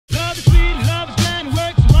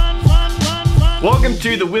Welcome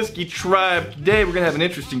to the Whiskey Tribe. Today we're gonna have an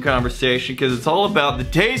interesting conversation because it's all about the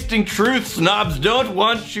tasting truth snobs don't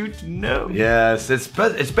want you to know. Yes, it's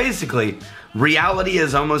basically, reality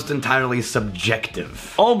is almost entirely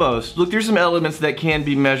subjective. Almost. Look, there's some elements that can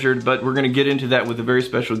be measured, but we're gonna get into that with a very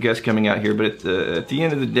special guest coming out here. But at the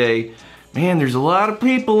end of the day, man, there's a lot of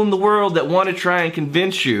people in the world that want to try and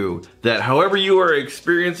convince you that however you are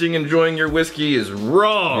experiencing enjoying your whiskey is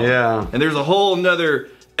wrong. Yeah. And there's a whole nother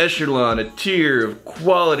echelon, a tier of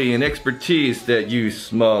quality and expertise that you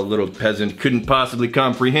small little peasant couldn't possibly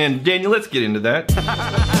comprehend. Daniel, let's get into that.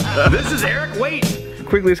 This is Eric, wait!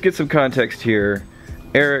 Quickly, let's get some context here.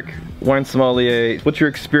 Eric, wine sommelier, what's your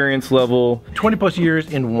experience level? 20 plus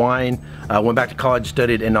years in wine. Went back to college,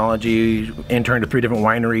 studied enology, interned at 3 different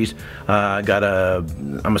wineries.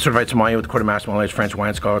 I'm a certified sommelier with the Court of Master Sommeliers, French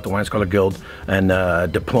wine scholar at the Wine Scholar Guild, and a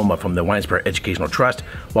diploma from the Wine Spirit Educational Trust.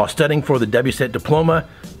 While studying for the WSET diploma,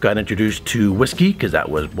 got introduced to whiskey, because that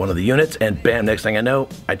was one of the units, and bam, next thing I know,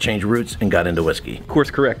 I changed routes and got into whiskey.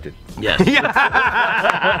 Course corrected. Yes. Exactly.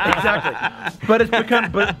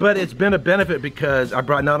 But it's been a benefit because I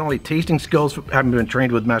brought not only tasting skills, having been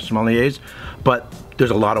trained with master sommeliers, but there's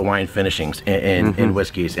a lot of wine finishings in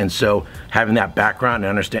whiskeys, and so having that background and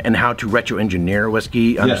understand and how to retro-engineer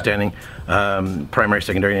whiskey, understanding primary,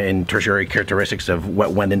 secondary, and tertiary characteristics of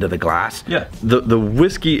what went into the glass. Yeah. The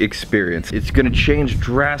whiskey experience, it's going to change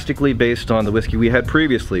drastically based on the whiskey we had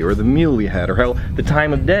previously, or the meal we had, or how the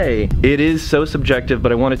time of day. It is so subjective,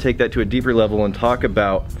 but I want to take that to a deeper level and talk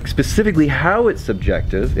about specifically how it's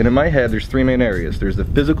subjective. And in my head, there's 3 main areas. There's the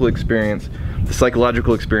physical experience, the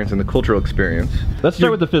psychological experience, and the cultural experience. Let's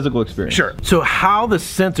start with the physical experience. Sure. So how the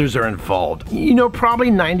sensors are involved. You know,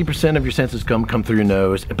 probably 90% of your senses come through your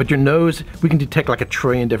nose, but your nose, we can detect like a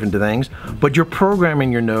trillion different things, but you're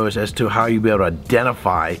programming your nose as to how you'll be able to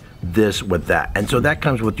identify this with that. And so that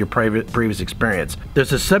comes with your previous experience.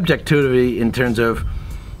 There's a subjectivity in terms of,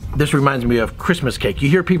 this reminds me of Christmas cake. You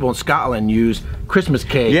hear people in Scotland use Christmas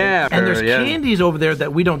cake. Yeah, and there's candies over there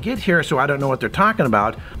that we don't get here, so I don't know what they're talking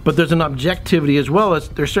about. But there's an objectivity as well as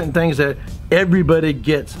there's certain things that everybody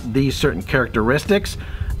gets these certain characteristics.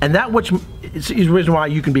 And that which is the reason why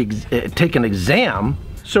you can be take an exam.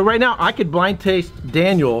 So right now I could blind taste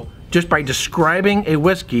Daniel just by describing a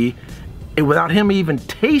whiskey without him even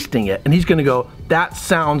tasting it, and he's gonna go, that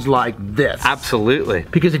sounds like this. Absolutely.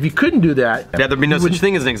 Because if you couldn't do that, yeah, there'd be no such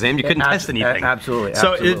thing as an exam. You couldn't test anything. Absolutely.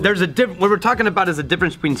 So absolutely. There's what we're talking about is a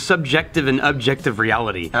difference between subjective and objective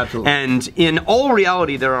reality. Absolutely. And in all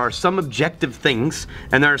reality, there are some objective things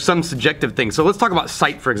and there are some subjective things. So let's talk about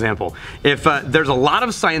sight, for example. If there's a lot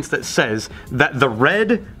of science that says that the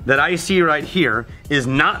red that I see right here is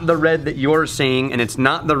not the red that you're seeing, and it's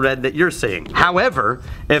not the red that you're seeing. However,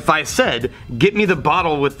 if I said, get me the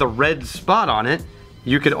bottle with the red spot on it,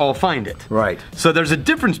 you could all find it. Right. So there's a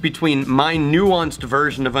difference between my nuanced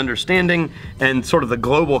version of understanding and sort of the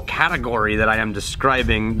global category that I am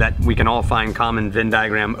describing that we can all find common Venn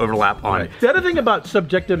diagram overlap on. Right. The other thing about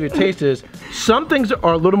subjective taste is some things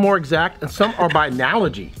are a little more exact and some are by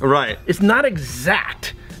analogy. Right. It's not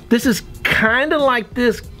exact. This is kind of like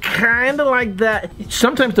this, kind of like that.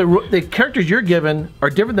 Sometimes the characters you're given are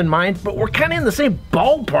different than mine, but we're kind of in the same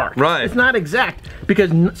ballpark. Right. It's not exact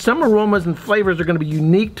because some aromas and flavors are going to be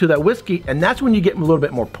unique to that whiskey, and that's when you get a little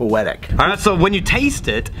bit more poetic. All right, so when you taste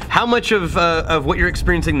it, how much of what you're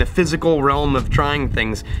experiencing, the physical realm of trying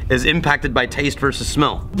things, is impacted by taste versus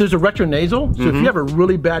smell? There's a retronasal, so if you have a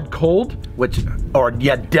really bad cold, or you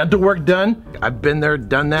had dental work done, I've been there,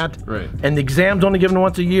 done that, right. And the exam's only given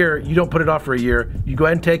once a year, you don't put it off for a year, you go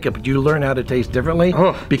ahead and take it, but you learn how to taste differently,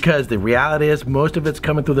 because the reality is most of it's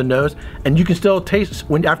coming through the nose, and you can still taste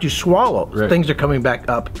after you swallow, things are coming back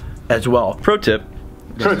up as well. Pro tip.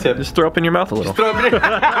 Just throw up in your mouth a little.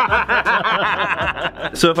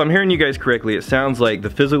 So if I'm hearing you guys correctly, it sounds like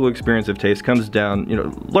the physical experience of taste comes down,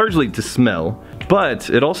 largely to smell, but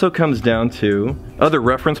it also comes down to other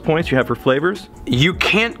reference points you have for flavors. You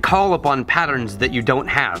can't call upon patterns that you don't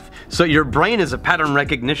have. So your brain is a pattern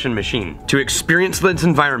recognition machine to experience this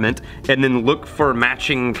environment and then look for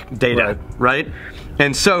matching data, right?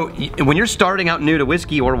 And so when you're starting out new to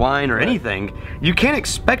whiskey or wine or anything, you can't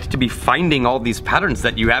expect to be finding all these patterns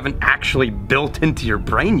that you haven't actually built into your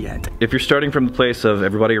brain yet. If you're starting from the place of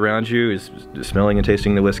everybody around you is smelling and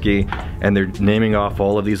tasting the whiskey, and they're naming off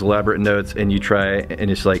all of these elaborate notes, and you try and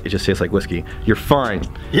it's like, it just tastes like whiskey, you're fine.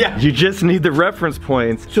 Yeah. You just need the reference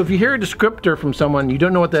points. So if you hear a descriptor from someone, you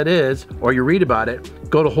don't know what that is, or you read about it,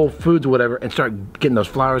 go to Whole Foods or whatever and start getting those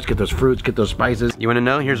flowers, get those fruits, get those spices. You wanna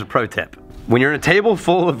know? Here's a pro tip. When you're at a table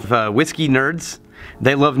full of whiskey nerds,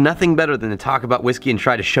 they love nothing better than to talk about whiskey and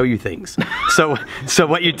try to show you things. So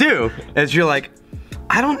what you do is you're like,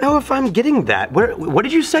 I don't know if I'm getting that. What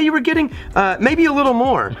did you say you were getting? Maybe a little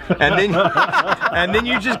more. And then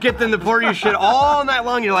you just get them to pour you shit all night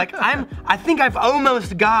long. You're like, I think I've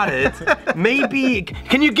almost got it. Maybe,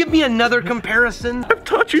 can you give me another comparison? I've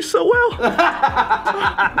taught you so well.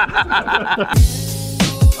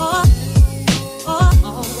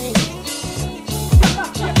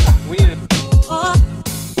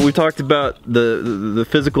 We talked about the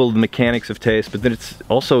physical mechanics of taste, but then it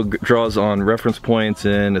also draws on reference points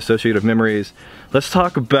and associative memories. Let's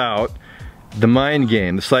talk about the mind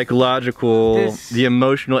game, the psychological, the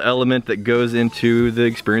emotional element that goes into the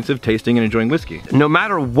experience of tasting and enjoying whiskey. No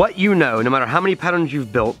matter what you know, no matter how many patterns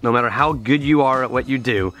you've built, no matter how good you are at what you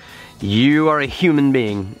do, you are a human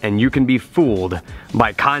being and you can be fooled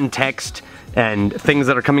by context and things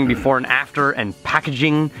that are coming before and after, and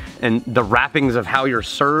packaging, and the wrappings of how you're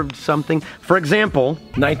served something. For example,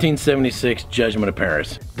 1976 Judgment of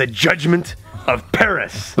Paris. The Judgment of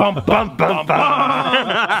Paris. Bum, bum, bum, bum.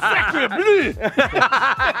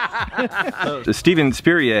 Steven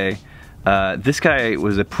Spurrier, this guy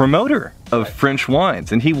was a promoter of French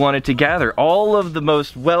wines, and he wanted to gather all of the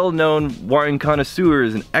most well-known wine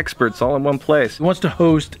connoisseurs and experts all in one place. He wants to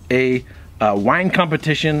host a wine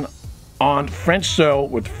competition on French soil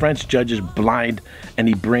with French judges blind, and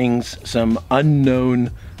he brings some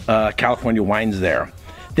unknown California wines there.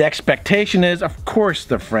 The expectation is, of course,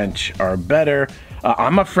 the French are better.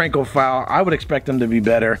 I'm a Francophile, I would expect them to be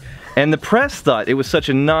better. And the press thought it was such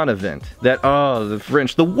a non-event that, oh,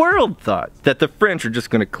 the world thought that the French are just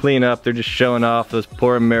going to clean up, they're just showing off those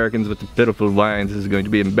poor Americans with the pitiful wines, this is going to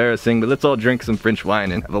be embarrassing, but let's all drink some French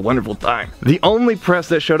wine and have a wonderful time. The only press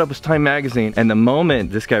that showed up was Time magazine, and the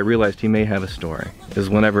moment this guy realized he may have a story is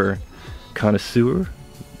whenever connoisseur,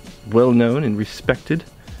 well-known and respected,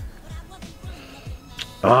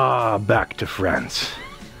 back to France.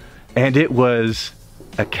 And it was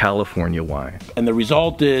a California wine. And the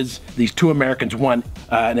result is these two Americans won,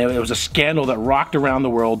 and it was a scandal that rocked around the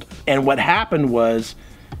world. And what happened was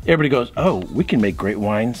everybody goes, oh, we can make great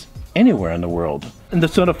wines anywhere in the world. And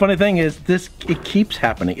so the funny thing is, it keeps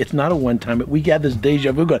happening. It's not a one-time. We got this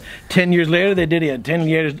deja vu going. 10 years later, they did it. 10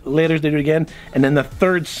 years later, they did it again. And then the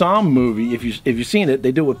third Somm movie, if you've seen it,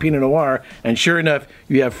 they do it with Pinot Noir. And sure enough,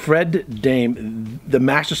 you have Fred Dame, the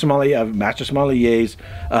master sommelier of master sommeliers.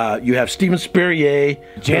 You have Steven Spurrier,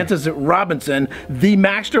 Jancis Robinson, the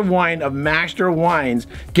master wine of master wines,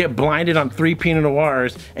 get blinded on 3 Pinot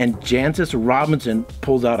Noirs, and Jancis Robinson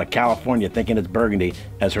pulls out a California, thinking it's Burgundy,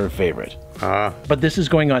 as her favorite. But this is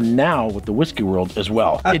going on now with the whiskey world as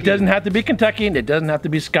well. It doesn't have to be Kentucky, and it doesn't have to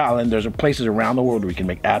be Scotland. There's places around the world where we can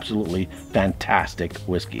make absolutely fantastic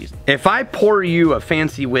whiskeys. If I pour you a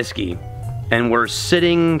fancy whiskey and we're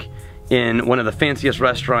sitting in one of the fanciest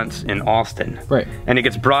restaurants in Austin, right, and it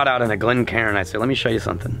gets brought out in a Glencairn, I say, let me show you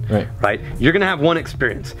something, right, you're gonna have one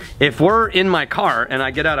experience. If we're in my car and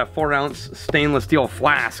I get out a 4-ounce stainless steel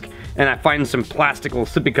flask and I find some plastic little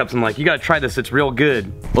sippy cups, I'm like, you gotta try this, it's real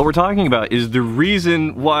good. What we're talking about is the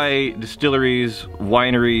reason why distilleries,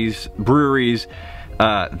 wineries, breweries,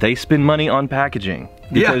 they spend money on packaging.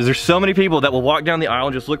 Because there's so many people that will walk down the aisle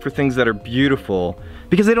and just look for things that are beautiful,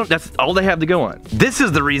 because that's all they have to go on. This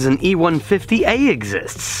is the reason E150A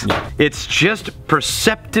exists. It's just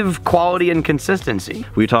perceptive quality and consistency.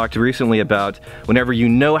 We talked recently about whenever you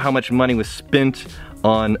know how much money was spent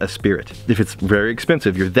on a spirit. If it's very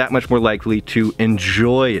expensive, you're that much more likely to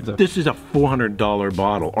enjoy it. This is a $400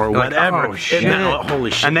 bottle or whatever. Oh, shit. Holy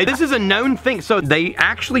shit. And this is a known thing. So they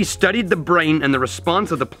actually studied the brain and the response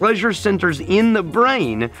of the pleasure centers in the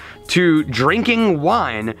brain to drinking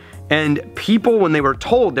wine. And people, when they were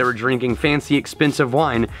told they were drinking fancy, expensive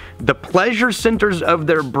wine, the pleasure centers of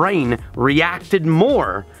their brain reacted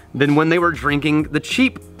more than when they were drinking the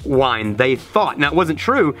cheap wine, they thought. Now, it wasn't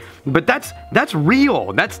true, but that's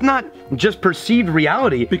real. That's not just perceived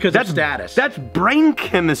reality. Because that's of status. That's brain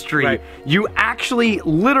chemistry. Right. You actually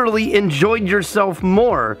literally enjoyed yourself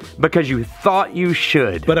more because you thought you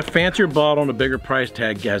should. But a fancier bottle and a bigger price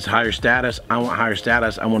tag has higher status. I want higher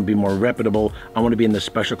status. I want to be more reputable. I want to be in the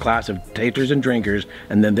special class of tasters and drinkers,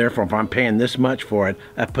 and then therefore if I'm paying this much for it,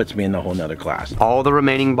 that puts me in the whole nother class. All the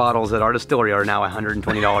remaining bottles at our distillery are now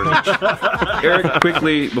 $120 each. Eric,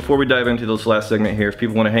 quickly, before we dive into this last segment here, if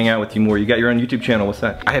people want to hang out with you more, you got your own YouTube channel. What's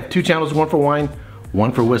that? I have 2 channels, one for wine,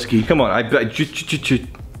 one for whiskey. Come on, I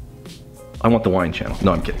want the wine channel.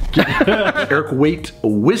 No, I'm kidding. Eric Waite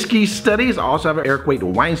Whiskey Studies. I also have Eric Waite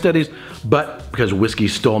Wine Studies, but because whiskey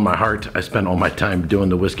stole my heart, I spent all my time doing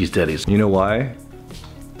the whiskey studies. You know why?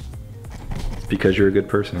 It's because you're a good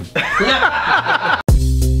person.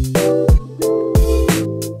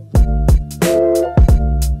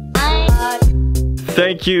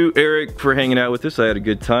 Thank you, Eric, for hanging out with us. I had a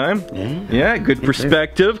good time. Yeah, good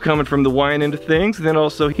perspective coming from the wine into things. And then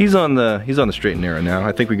also, he's on the straight and narrow now.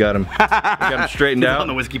 I think we got him straightened out. On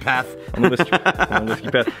the whiskey path. On the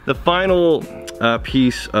whiskey path. The final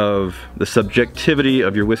piece of the subjectivity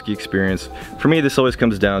of your whiskey experience, for me, this always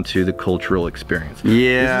comes down to the cultural experience.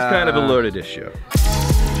 Yeah. This is kind of a loaded issue.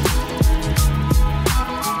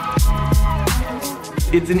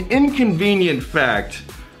 It's an inconvenient fact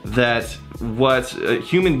that what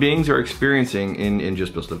human beings are experiencing in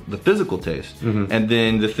just the physical taste, and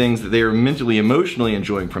then the things that they are mentally, emotionally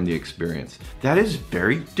enjoying from the experience, that is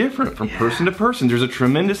very different from person to person. There's a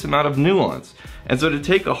tremendous amount of nuance. And so to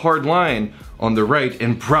take a hard line on the right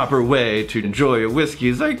and proper way to enjoy a whiskey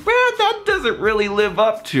is like, well, that doesn't really live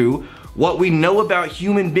up to what we know about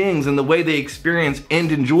human beings and the way they experience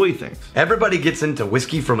and enjoy things. Everybody gets into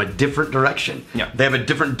whiskey from a different direction. Yeah. They have a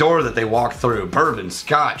different door that they walk through. Bourbon,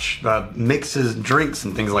 scotch, mixes, drinks,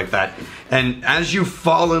 and things like that. And as you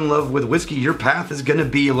fall in love with whiskey, your path is gonna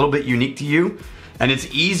be a little bit unique to you. And it's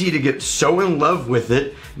easy to get so in love with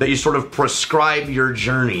it that you sort of prescribe your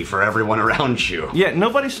journey for everyone around you. Yeah,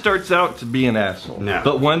 nobody starts out to be an asshole. No.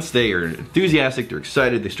 But once they are enthusiastic, they're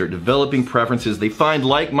excited, they start developing preferences, they find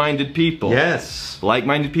like-minded people. Yes.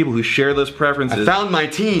 Like-minded people who share those preferences. I found my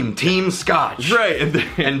team, Team Scotch. Right.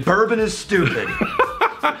 And bourbon is stupid.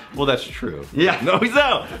 Well, that's true. Yeah. No, he's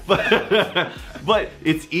out. But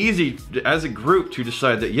it's easy as a group to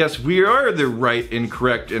decide that yes, we are the right and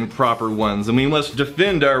correct and proper ones, and we must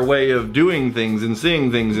defend our way of doing things and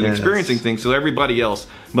seeing things and experiencing things, so everybody else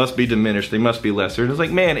must be diminished, they must be lesser. And it's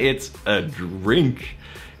like, man, it's a drink.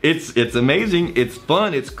 It's amazing, it's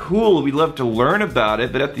fun, it's cool, we love to learn about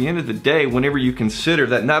it, but at the end of the day, whenever you consider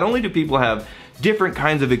that not only do people have different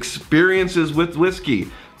kinds of experiences with whiskey,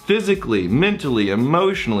 physically, mentally,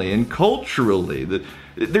 emotionally, and culturally,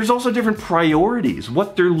 there's also different priorities,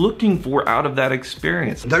 what they're looking for out of that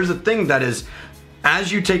experience. There's a thing that is,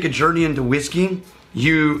 as you take a journey into whiskey,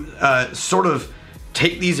 you sort of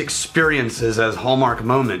take these experiences as hallmark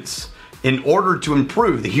moments in order to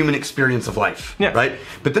improve the human experience of life, right?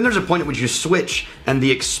 But then there's a point at which you switch and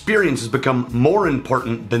the experiences become more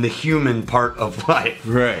important than the human part of life.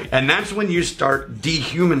 Right. And that's when you start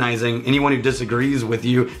dehumanizing anyone who disagrees with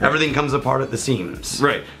you. Everything comes apart at the seams.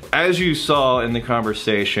 Right. As you saw in the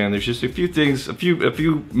conversation, there's just a few things, a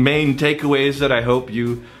few main takeaways that I hope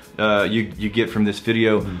you get from this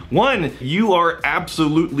video. One, you are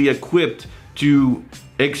absolutely equipped to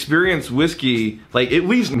experience whiskey like at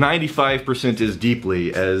least 95% as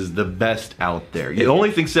deeply as the best out there. The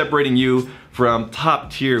only thing separating you from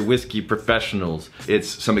top tier whiskey professionals, it's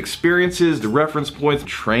some experiences, the reference points,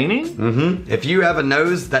 training. If you have a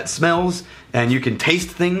nose that smells and you can taste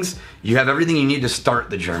things, you have everything you need to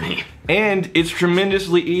start the journey. And it's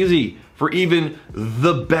tremendously easy for even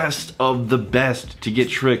the best of the best to get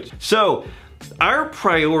tricked. So our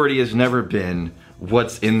priority has never been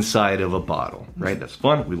what's inside of a bottle, right? That's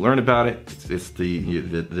fun, we learn about it. It's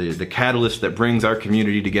the catalyst that brings our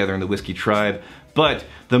community together in the whiskey tribe. But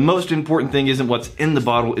the most important thing isn't what's in the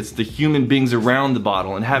bottle, it's the human beings around the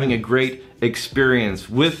bottle and having a great experience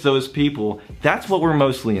with those people. That's what we're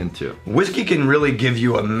mostly into. Whiskey can really give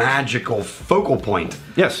you a magical focal point.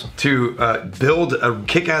 Yes. To build a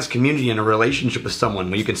kick-ass community and a relationship with someone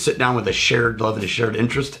where you can sit down with a shared love and a shared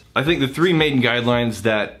interest. I think the three main guidelines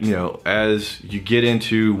that, you know, as you get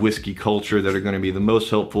into whiskey culture that are going to be the most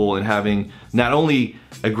helpful in having not only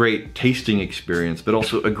a great tasting experience, but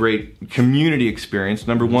also a great community experience.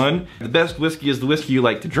 Number one, the best whiskey is the whiskey you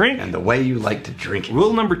like to drink. And the way you like to drink it.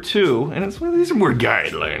 Rule number two, and well, these are more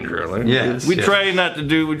guidelines, really. Yes. We try not to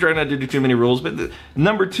do too many rules, but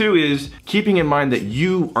number two is keeping in mind that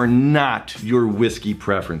you are not your whiskey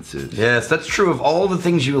preferences. Yes, that's true of all the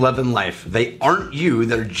things you love in life. They aren't you,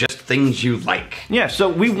 they're just things you like. Yeah, so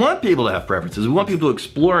we want people to have preferences. We want people to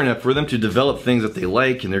explore enough for them to develop things that they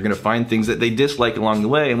like, and they're gonna find things that they dislike along the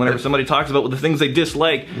way. And whenever somebody talks about the things they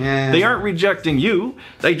dislike, they aren't rejecting you,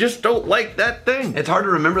 they just don't like that thing. It's hard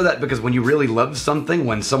to remember that because when you really love something,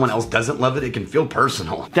 when someone else doesn't love it, it can feel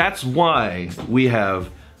personal. That's why we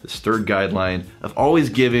have this third guideline of always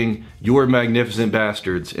giving your magnificent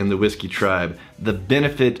bastards in the whiskey tribe the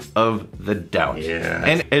benefit of the doubt. Yeah.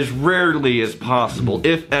 And as rarely as possible,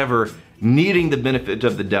 if ever, needing the benefit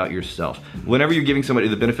of the doubt yourself. Whenever you're giving somebody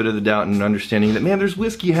the benefit of the doubt and understanding that, man, there's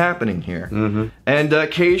whiskey happening here. And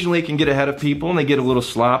occasionally it can get ahead of people and they get a little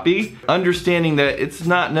sloppy. Understanding that it's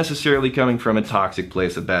not necessarily coming from a toxic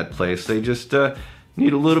place, a bad place. They just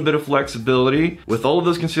need a little bit of flexibility with all of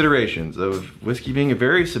those considerations of whiskey being a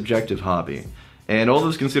very subjective hobby. And all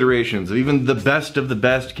those considerations of even the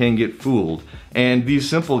best can get fooled. And these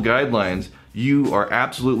simple guidelines you are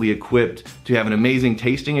absolutely equipped to have an amazing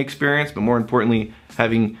tasting experience, but more importantly,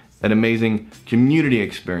 having an amazing community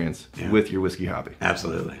experience with your whiskey hobby.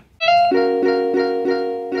 Absolutely.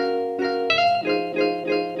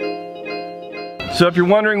 So if you're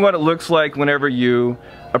wondering what it looks like whenever you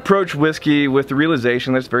approach whiskey with the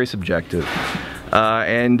realization that it's very subjective,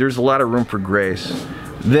 and there's a lot of room for grace,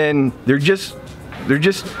 then there just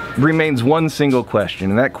remains one single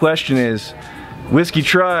question, and that question is, Whiskey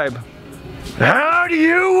Tribe, how do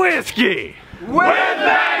you whiskey? With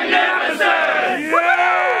magnificence!